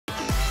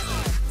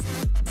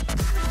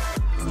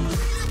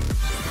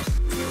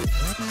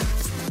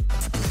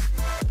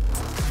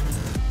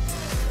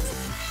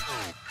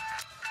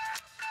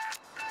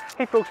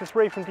Hey folks, it's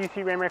Ray from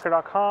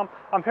DCRainmaker.com.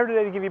 I'm here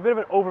today to give you a bit of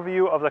an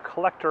overview of the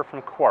Qollector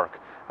from Quarq.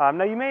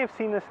 Now you may have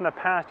seen this in the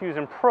past used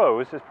in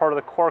pros as part of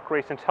the Quarq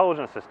Race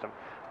Intelligence System.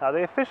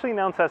 They officially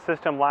announced that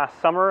system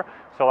last summer,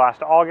 so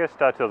last August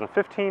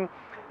 2015,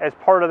 as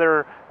part of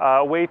their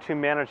way to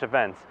manage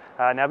events.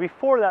 Now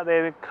before that, they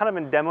had kind of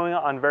been demoing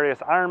it on various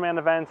Ironman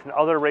events and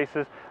other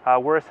races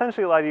where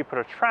essentially allowed you to put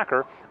a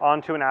tracker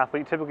onto an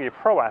athlete, typically a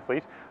pro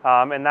athlete,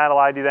 and that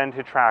allowed you then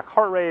to track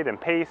heart rate and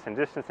pace and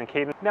distance and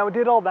cadence. Now it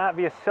did all that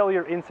via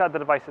cellular inside the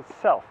device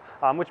itself,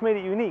 which made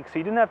it unique. So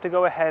you didn't have to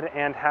go ahead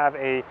and have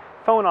a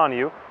phone on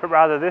you, but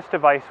rather this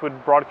device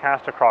would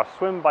broadcast across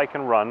swim, bike,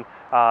 and run,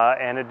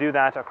 and it'd do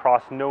that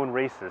across known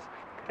races.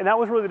 And that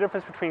was really the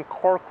difference between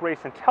Quarq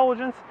Race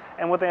Intelligence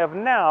and what they have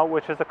now,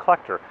 which is the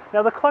Qollector.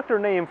 Now the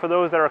Qollector name, for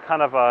those that are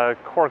kind of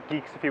Quarq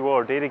geeks, if you will,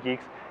 or data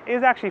geeks,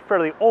 is actually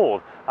fairly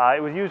old.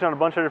 It was used on a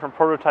bunch of different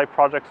prototype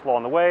projects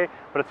along the way,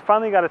 but it's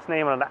finally got its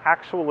name on an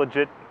actual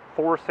legit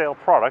for sale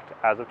product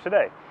as of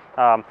today.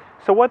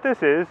 So what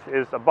this is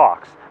a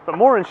box, but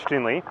more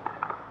interestingly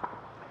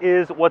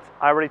is what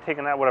I've already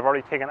taken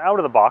out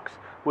of the box,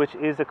 which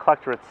is the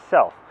Qollector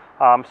itself.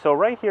 So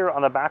right here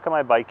on the back of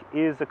my bike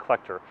is the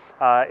Qollector.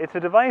 It's a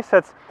device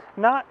that's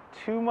not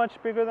too much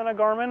bigger than a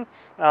Garmin.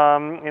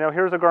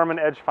 Here's a Garmin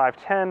Edge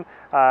 510,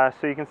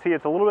 so you can see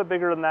it's a little bit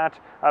bigger than that,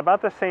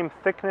 about the same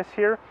thickness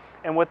here.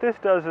 And what this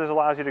does is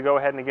allows you to go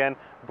ahead and again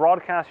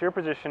broadcast your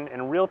position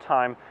in real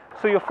time.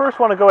 So you'll first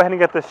want to go ahead and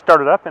get this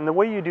started up, and the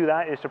way you do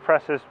that is to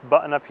press this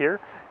button up here.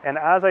 And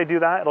as I do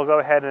that, it'll go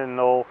ahead and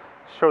it'll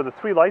show the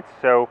three lights,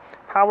 so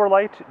power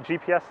light,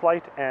 GPS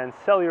light, and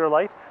cellular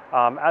light.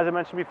 As I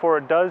mentioned before,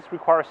 it does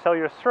require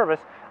cellular service.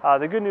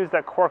 The good news is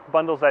that Quarq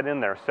bundles that in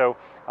there, so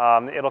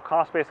it'll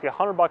cost basically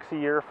 $100 a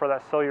year for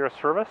that cellular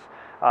service,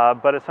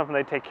 but it's something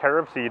they take care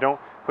of, so you don't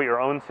put your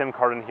own SIM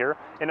card in here.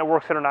 And it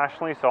works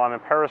internationally, so I'm in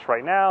Paris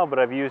right now, but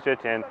I've used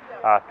it in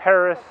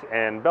Paris,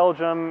 in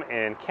Belgium,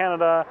 in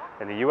Canada,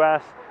 in the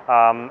US,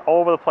 all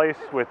over the place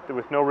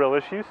with no real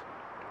issues.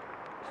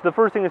 So the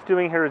first thing it's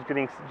doing here is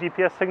getting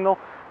GPS signal.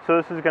 So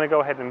this is going to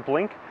go ahead and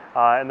blink,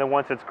 and then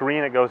once it's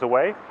green, it goes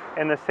away.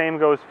 And the same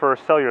goes for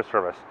cellular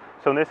service.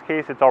 So in this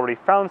case, it's already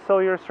found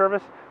cellular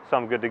service, so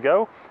I'm good to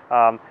go.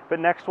 But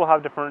next, we'll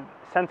have different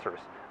sensors.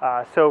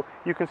 So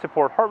you can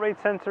support heart rate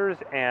sensors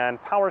and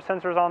power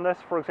sensors on this,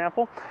 for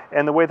example.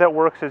 And the way that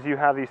works is you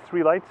have these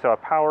three lights, so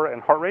power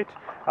and heart rate.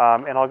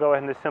 And I'll go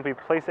ahead and just simply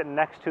place it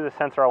next to the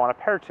sensor I want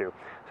to pair to. So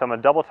I'm going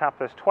to double tap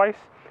this twice.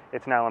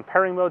 It's now in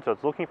pairing mode, so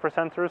it's looking for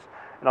sensors.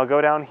 And I'll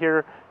go down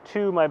here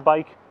to my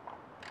bike,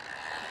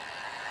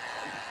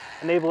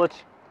 enable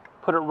it,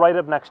 put it right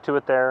up next to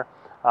it there,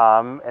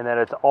 and then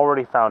it's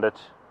already found it.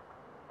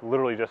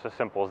 Literally just as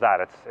simple as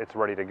that. It's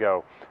ready to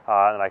go.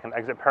 And I can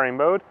exit pairing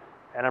mode,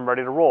 and I'm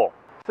ready to roll.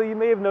 So you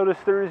may have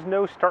noticed there is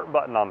no start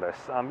button on this.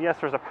 Yes,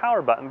 there's a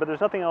power button, but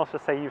there's nothing else to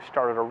say you've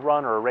started a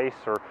run or a race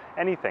or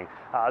anything.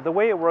 The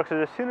way it works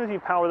is as soon as you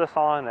power this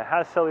on and it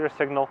has cellular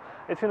signal,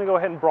 it's going to go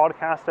ahead and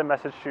broadcast a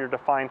message to your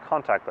defined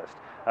contact list.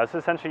 It's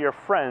essentially your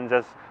friends,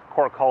 as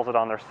Quarq calls it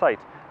on their site.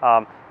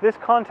 This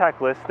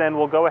contact list then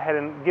will go ahead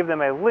and give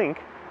them a link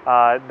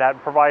that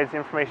provides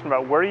information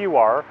about where you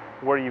are,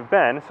 where you've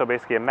been, so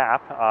basically a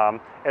map,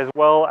 as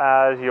well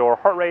as your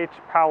heart rate,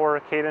 power,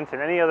 cadence,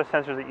 and any other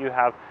sensors that you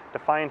have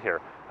defined here.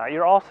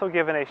 You're also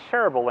given a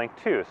shareable link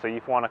too, so if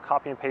you want to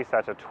copy and paste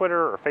that to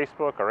Twitter or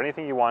Facebook or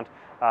anything you want,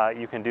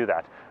 you can do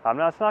that.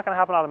 Now it's not going to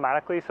happen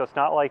automatically, so it's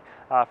not like,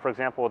 for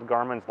example, with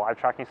Garmin's live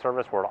tracking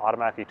service where it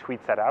automatically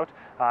tweets that out.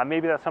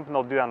 Maybe that's something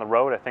they'll do down the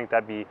road. I think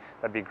that'd be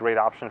a great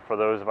option for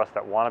those of us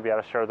that want to be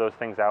able to share those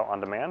things out on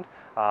demand.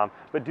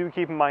 But do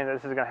keep in mind that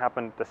this is going to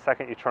happen the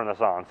second you turn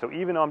this on. So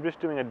even though I'm just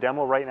doing a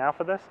demo right now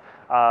for this,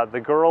 the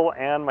girl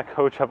and my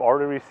coach have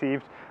already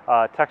received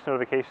text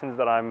notifications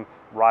that I'm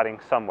riding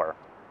somewhere.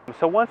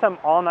 So once I'm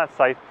on that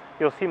site,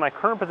 you'll see my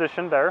current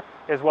position there,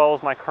 as well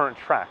as my current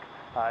track.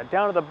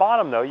 Down at the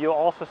bottom though, you'll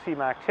also see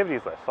my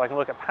activities list. So I can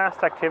look at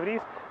past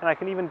activities, and I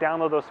can even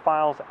download those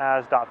files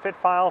as .fit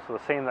files, so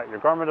the same that your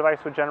Garmin device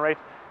would generate,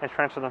 and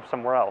transfer them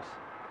somewhere else.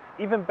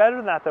 Even better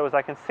than that though is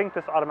I can sync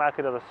this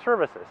automatically to the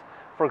services.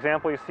 For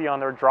example, you see on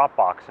their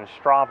Dropbox and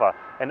Strava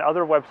and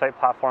other website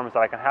platforms that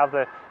I can have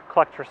the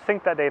Qollector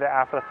sync that data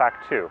after the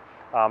fact too.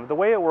 The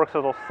way it works is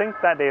it'll sync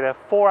that data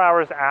 4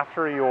 hours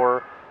after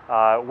your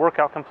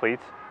workout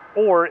completes,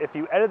 or if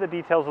you edit the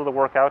details of the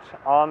workout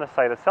on the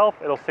site itself,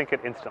 it'll sync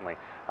it instantly.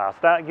 So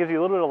that gives you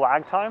a little bit of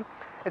lag time.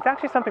 It's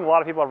actually something a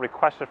lot of people have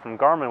requested from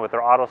Garmin with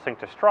their auto sync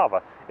to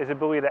Strava, is the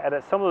ability to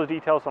edit some of those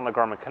details on the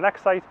Garmin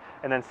Connect site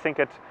and then sync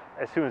it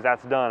as soon as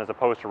that's done, as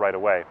opposed to right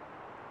away.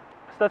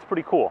 So that's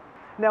pretty cool.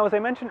 Now, as I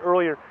mentioned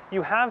earlier,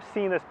 you have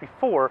seen this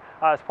before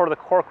as part of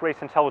the Quarq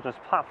Race Intelligence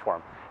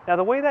platform. Now,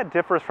 the way that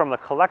differs from the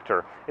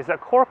Qollector is that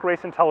Quarq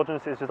Race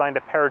Intelligence is designed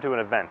to pair to an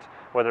event,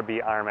 whether it be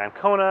Ironman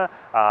Kona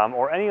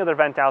or any other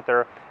event out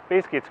there.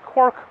 Basically, it's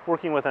Quarq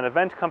working with an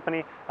event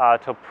company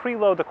to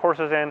preload the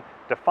courses in,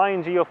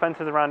 defined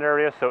geofences around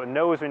areas, so it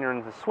knows when you're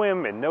in the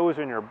swim, it knows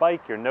when you're a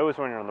bike, it knows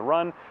when you're on the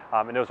run,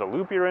 it knows what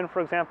loop you're in,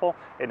 for example,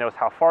 it knows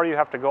how far you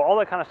have to go, all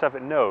that kind of stuff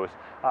it knows.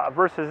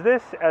 Versus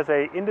this, as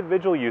an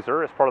individual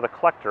user, as part of the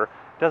collector,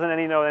 doesn't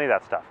know any of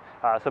that stuff.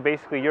 So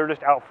basically, you're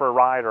just out for a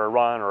ride or a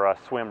run or a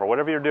swim or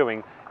whatever you're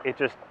doing. It's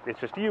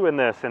just you in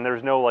this, and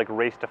there's no like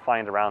race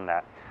defined around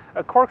that.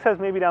 Quarq says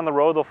maybe down the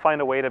road they'll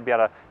find a way to be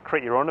able to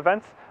create your own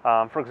events.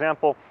 For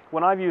example,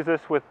 when I've used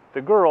this with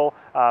the girl,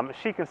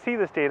 she can see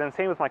this data, and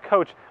same with my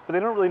coach, but they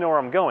don't really know where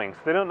I'm going, so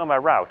they don't know my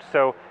route.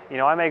 So,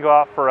 I may go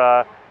out for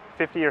a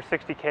 50 or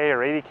 60K or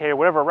 80K or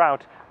whatever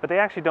route, but they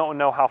actually don't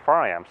know how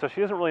far I am. So she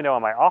doesn't really know,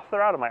 am I off the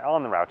route, am I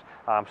on the route?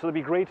 So it'd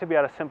be great to be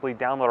able to simply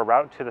download a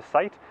route to the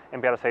site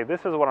and be able to say,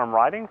 this is what I'm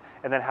riding,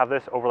 and then have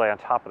this overlay on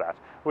top of that,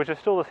 which is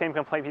still the same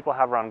complaint people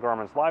have around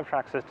Garmin's live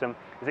track system,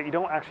 is that you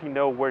don't actually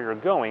know where you're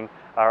going,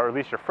 or at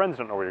least your friends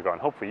don't know where you're going.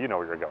 Hopefully you know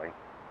where you're going.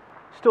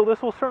 Still,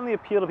 this will certainly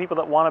appeal to people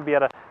that want to be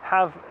able to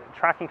have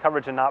tracking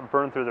coverage and not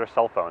burn through their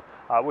cell phone,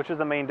 which is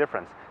the main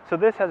difference. So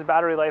this has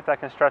battery life that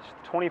can stretch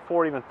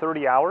 24, even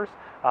 30 hours,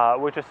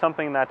 which is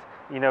something that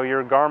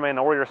your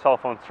Garmin or your cell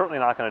phone is certainly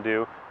not going to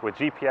do with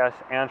GPS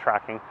and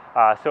tracking.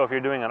 So if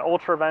you're doing an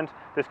ultra event,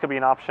 this could be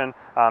an option.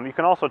 You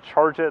can also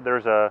charge it.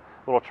 There's a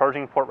little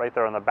charging port right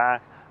there on the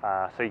back,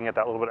 so you can get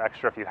that little bit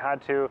extra if you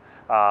had to.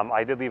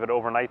 I did leave it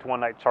overnight,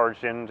 one night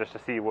charged in, just to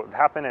see what would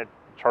happen. It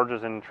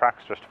charges and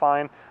tracks just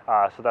fine,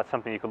 so that's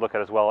something you could look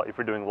at as well if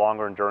you're doing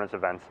longer endurance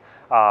events.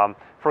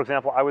 For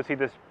example, I would see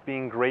this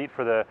being great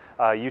for the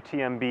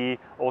UTMB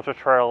Ultra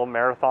Trail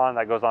Marathon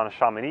that goes on in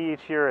Chamonix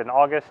each year in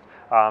August.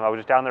 I was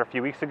just down there a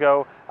few weeks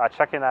ago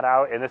checking that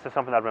out, and this is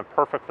something that would have been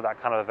perfect for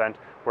that kind of event,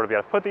 where to be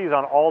able to put these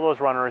on all those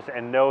runners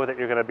and know that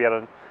you're going to be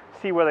able to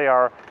see where they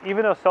are.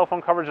 Even though cell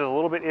phone coverage is a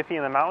little bit iffy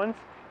in the mountains,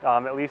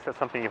 at least that's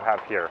something you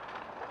have here.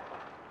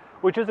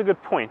 Which is a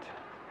good point.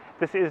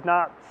 This is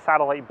not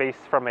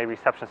satellite-based from a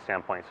reception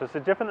standpoint. So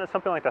it's different than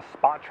something like the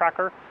Spot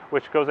Tracker,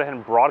 which goes ahead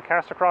and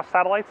broadcasts across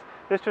satellites.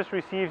 This just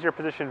receives your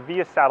position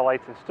via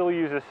satellites and still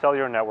uses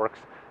cellular networks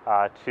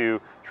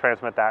to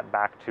transmit that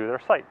back to their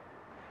site.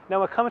 Now,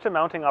 when it comes to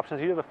mounting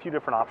options, you have a few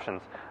different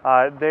options.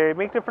 They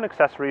make different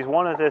accessories.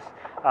 One is this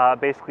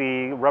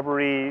basically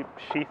rubbery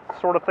sheath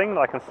sort of thing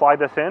that I can slide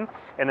this in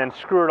and then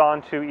screw it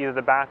onto either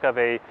the back of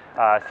a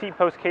seat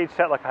post cage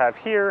set like I have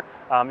here.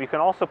 You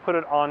can also put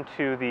it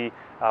onto the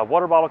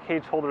water bottle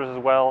cage holders as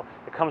well.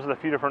 It comes with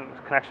a few different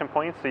connection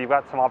points, so you've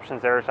got some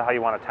options there as to how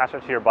you want to attach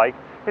it to your bike.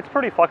 It's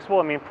pretty flexible.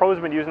 I mean, pros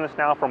have been using this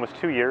now for almost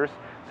 2 years,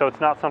 so it's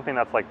not something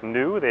that's like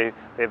new. This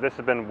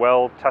has been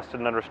well tested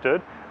and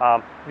understood.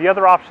 The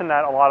other option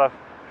that a lot of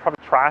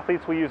probably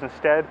triathletes will use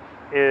instead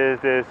is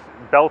this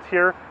belt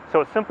here. So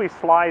it simply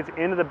slides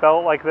into the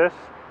belt like this.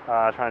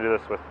 Trying to do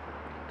this with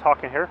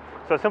talking here.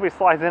 So it simply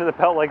slides into the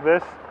belt like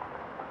this,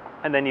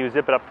 and then you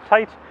zip it up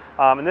tight.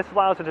 And this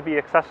allows it to be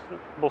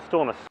accessible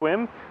still in a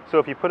swim. So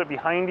if you put it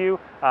behind you,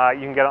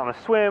 you can get it on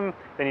a swim,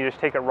 then you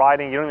just take it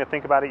riding. You don't even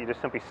think about it, you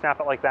just simply snap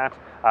it like that.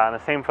 And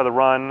the same for the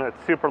run.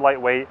 It's super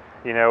lightweight.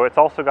 It's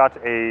also got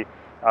a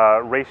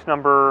race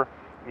number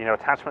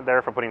attachment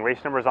there for putting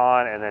race numbers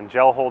on, and then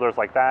gel holders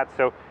like that.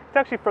 So it's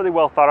actually fairly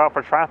well thought out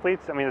for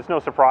triathletes. I mean, it's no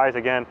surprise.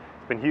 Again,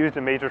 it's been used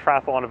in major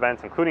triathlon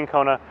events, including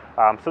Kona.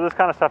 So this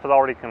kind of stuff is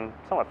already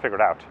somewhat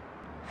figured out.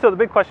 So the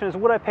big question is,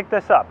 would I pick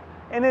this up?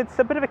 And it's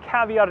a bit of a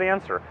caveated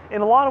answer.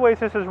 In a lot of ways,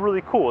 this is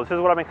really cool. This is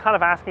what I've been kind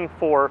of asking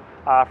for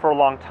a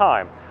long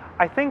time.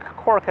 I think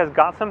Quarq has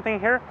got something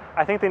here.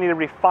 I think they need to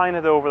refine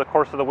it over the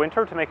course of the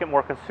winter to make it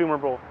more consumer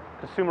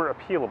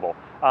appealable,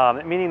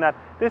 meaning that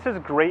this is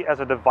great as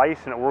a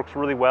device and it works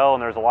really well,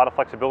 and there's a lot of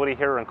flexibility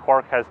here, and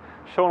Quarq has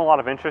shown a lot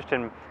of interest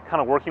in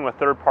kind of working with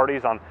third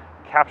parties on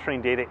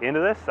capturing data into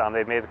this.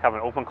 They've made kind of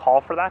an open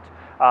call for that,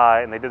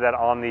 and they did that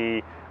on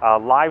the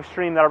live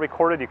stream that I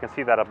recorded. You can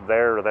see that up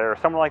there or there,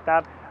 somewhere like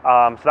that.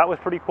 So that was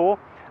pretty cool.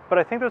 But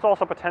I think there's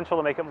also potential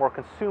to make it more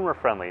consumer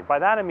friendly. By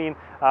that I mean,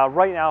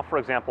 right now, for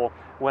example,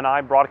 when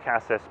I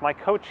broadcast this, my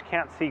coach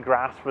can't see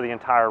graphs for the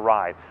entire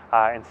ride.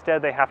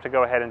 Instead, they have to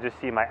go ahead and just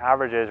see my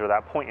averages or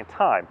that point in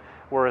time,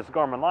 whereas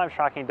Garmin Live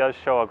Tracking does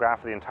show a graph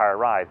of the entire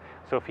ride.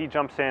 So if he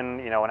jumps in,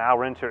 an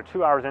hour into it,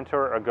 2 hours into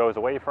it, or goes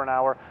away for an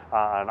hour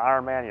on an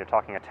Ironman, you're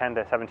talking a 10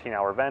 to 17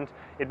 hour event,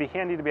 it'd be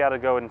handy to be able to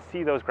go and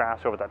see those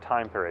graphs over that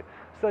time period.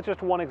 So that's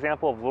just one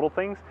example of little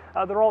things.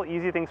 They're all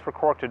easy things for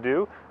Quarq to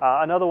do.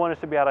 Another one is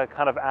to be able to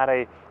kind of add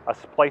a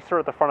splicer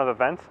at the front of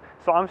events.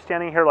 So I'm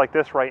standing here like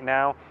this right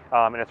now,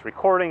 and it's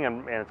recording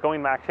and it's going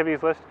to my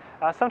activities list.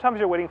 Sometimes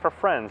you're waiting for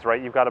friends,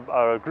 right? You've got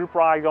a group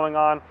ride going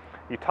on,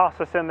 you toss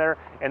this in there,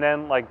 and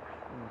then like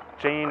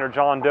Jane or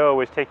John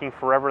Doe is taking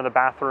forever in the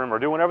bathroom or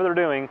doing whatever they're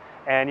doing,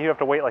 and you have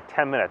to wait like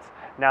 10 minutes.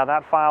 Now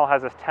that file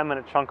has this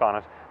 10-minute chunk on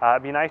it.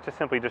 It'd be nice to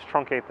simply just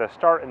truncate the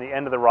start and the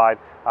end of the ride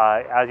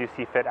as you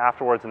see fit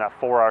afterwards in that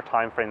 4-hour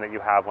time frame that you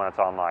have when it's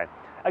online.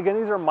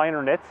 Again, these are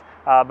minor nits,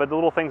 but the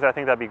little things I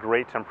think that'd be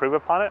great to improve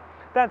upon it.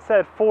 That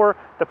said, for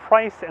the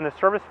price and the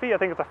service fee, I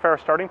think it's a fair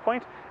starting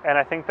point, and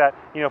I think that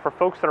for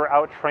folks that are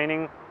out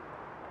training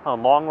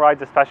on long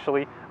rides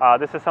especially,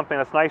 this is something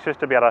that's nice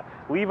just to be able to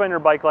leave on your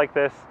bike like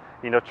this,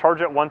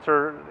 charge it once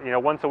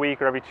a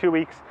week or every 2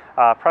 weeks,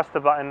 press the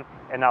button,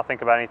 and not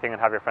think about anything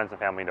and have your friends and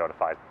family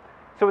notified.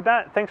 So with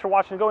that, thanks for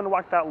watching. Go ahead and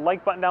whack that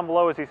like button down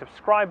below as the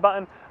subscribe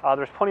button.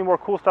 There's plenty more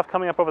cool stuff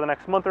coming up over the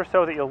next month or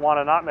so that you'll want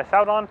to not miss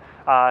out on.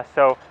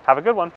 So have a good one.